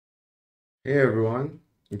Hey everyone,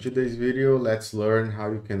 in today's video let's learn how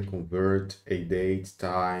you can convert a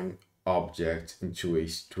datetime object into a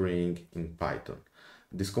string in Python.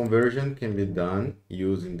 This conversion can be done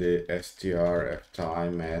using the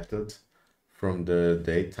strftime method from the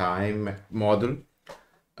datetime module.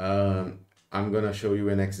 Um, I'm gonna show you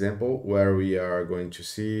an example where we are going to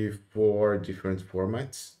see four different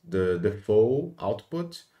formats. The default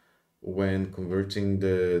output when converting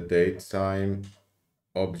the datetime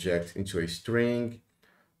object into a string,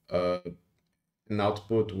 uh, an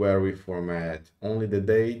output where we format only the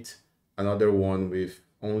date, another one with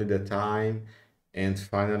only the time, and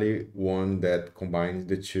finally one that combines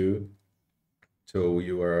the two. So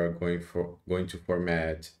you are going to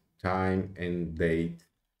format time and date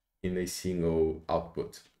in a single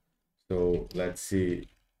output. So let's see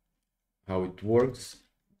how it works.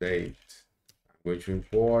 Date. I'm going to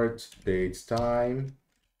import date time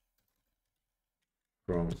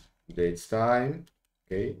from date time.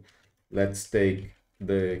 Okay, let's take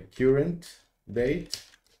the current date.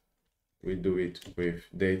 We do it with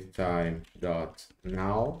datetime dot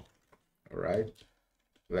now. All right,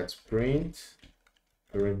 let's print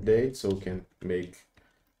current date so we can make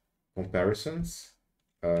comparisons.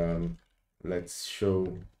 Let's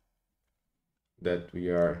show that we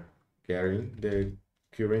are getting the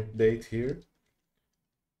current date here.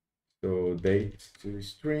 So date to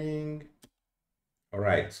string. All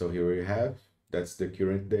right, so here we have, that's the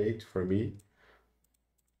current date for me.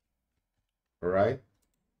 All right.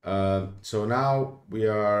 So now we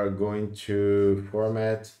are going to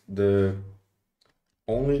format the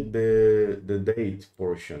only the date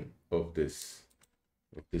portion of this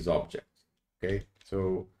object. Okay,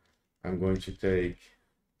 so I'm going to take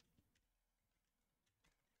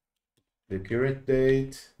the current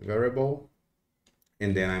date variable,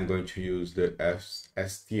 and then I'm going to use the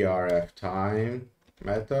strftime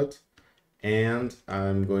method, and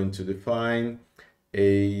I'm going to define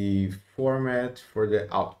a format for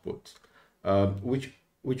the output.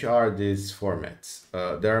 Which are these formats?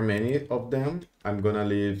 There are many of them. I'm gonna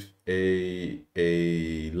leave a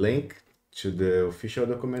link to the official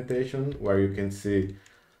documentation where you can see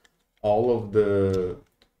all of the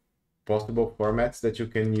possible formats that you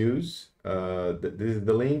can use. This is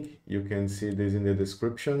the link. You can see this in the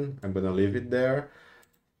description. I'm gonna leave it there,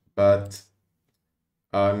 but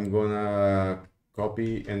I'm gonna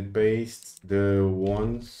copy and paste the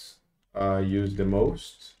ones I use the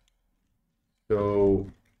most,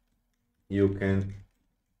 so you can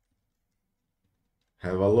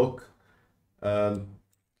have a look.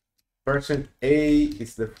 %A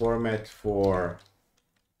is the format for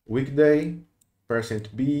weekday,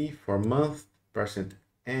 %B for month,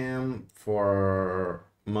 %M for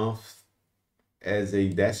month as a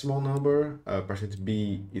decimal number,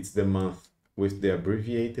 %B is the month with the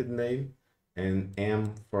abbreviated name, and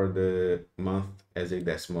M for the month as a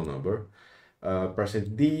decimal number.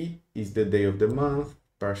 %D is the day of the month,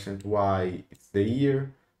 %Y it's the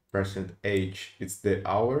year, %H it's the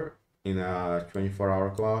hour in a 24-hour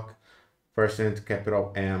clock,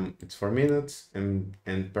 capital M it's for minutes, and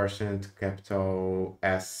capital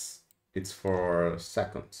S it's for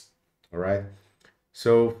seconds. All right.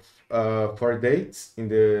 So for dates in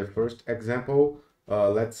the first example,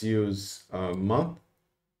 let's use month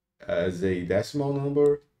as a decimal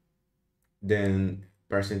number, then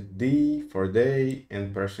 %D for day,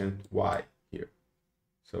 and %Y here.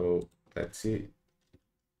 So let's see,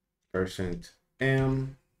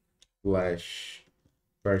 %M slash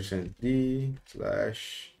 %D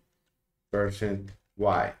slash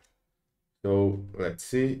 %Y. So let's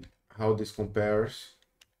see how this compares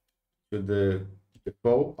to the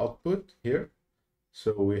default output here.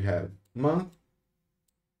 So we have month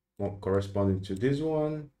corresponding to this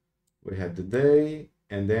one, we have the day,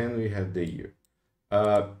 and then we have the year.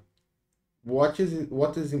 What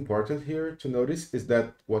is important here to notice is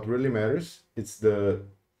that what really matters is the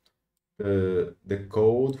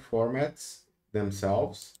code formats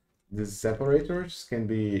themselves. These separators can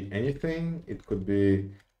be anything. It could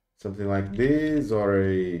be something like this or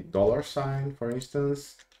a $sign, for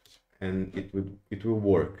instance, and it will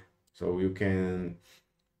work. So you can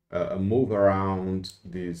move around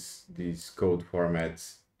these code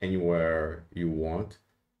formats anywhere you want,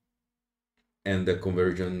 and the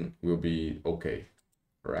conversion will be okay,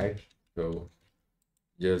 right? So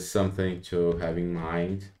just something to have in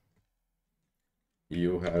mind.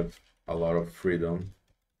 You have a lot of freedom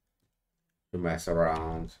to mess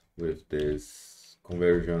around with these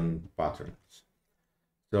conversion patterns.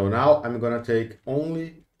 So now I'm gonna take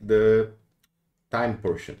only the time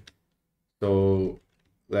portion. So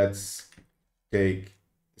let's take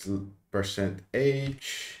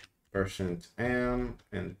 %H %m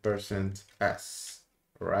and %s,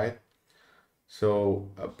 right? So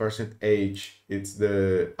 %h, it's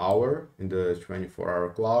the hour in the 24-hour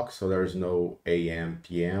clock. So there's no AM,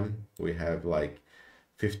 PM. We have like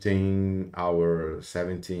 15 hours,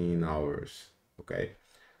 17 hours, okay?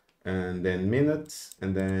 And then minutes,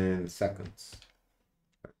 and then seconds.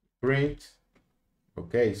 Print,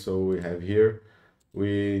 okay, so we have here,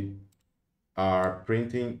 we are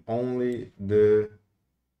printing only the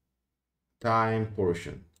time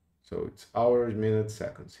portion. So it's hours, minutes,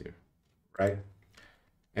 seconds here, right?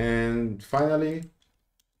 And finally,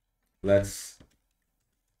 let's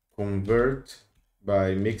convert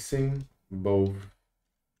by mixing both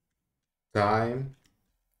time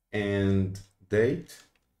and date.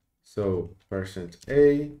 So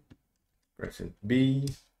 %A, %B,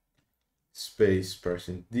 space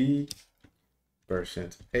 %D,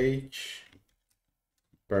 %H,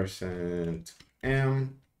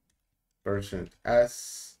 %M,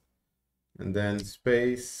 %S, and then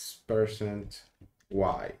space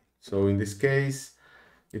 %Y. So in this case,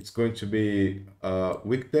 it's going to be a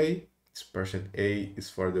weekday. It's %A is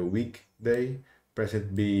for the weekday.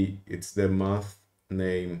 %B, it's the month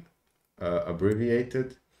name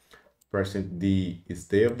abbreviated. %D is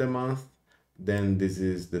day of the month. Then this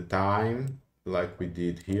is the time, like we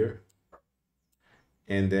did here.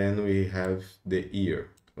 And then we have the year,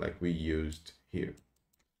 like we used here.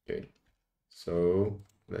 Okay, so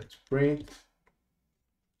let's print.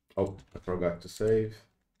 Oh, I forgot to save.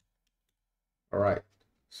 All right,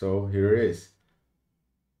 so here it is.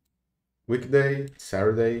 Weekday,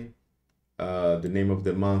 Saturday, the name of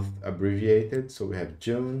the month abbreviated. So we have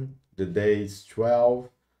June, the day is 12.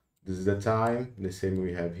 This is the time, the same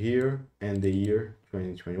we have here, and the year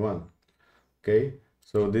 2021. Okay,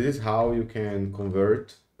 so this is how you can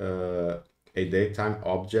convert a datetime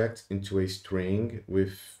object into a string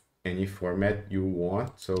with any format you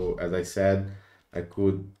want. So as I said, I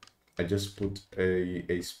just put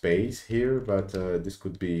a space here, but this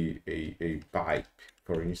could be a pipe,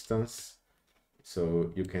 for instance.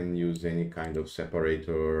 So you can use any kind of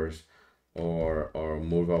separators or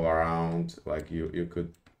move around, like you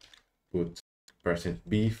could put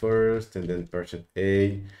 %B first and then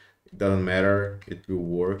 %A. It doesn't matter, it will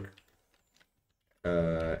work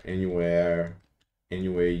anywhere, any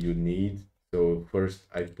way you need. So first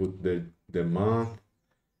I put the month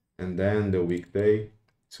and then the weekday.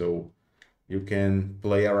 So you can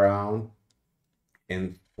play around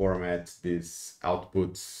and format these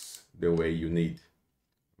outputs the way you need.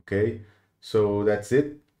 Okay, so that's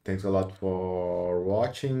it. Thanks a lot for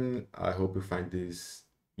watching. I hope you find this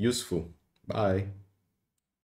useful. Bye.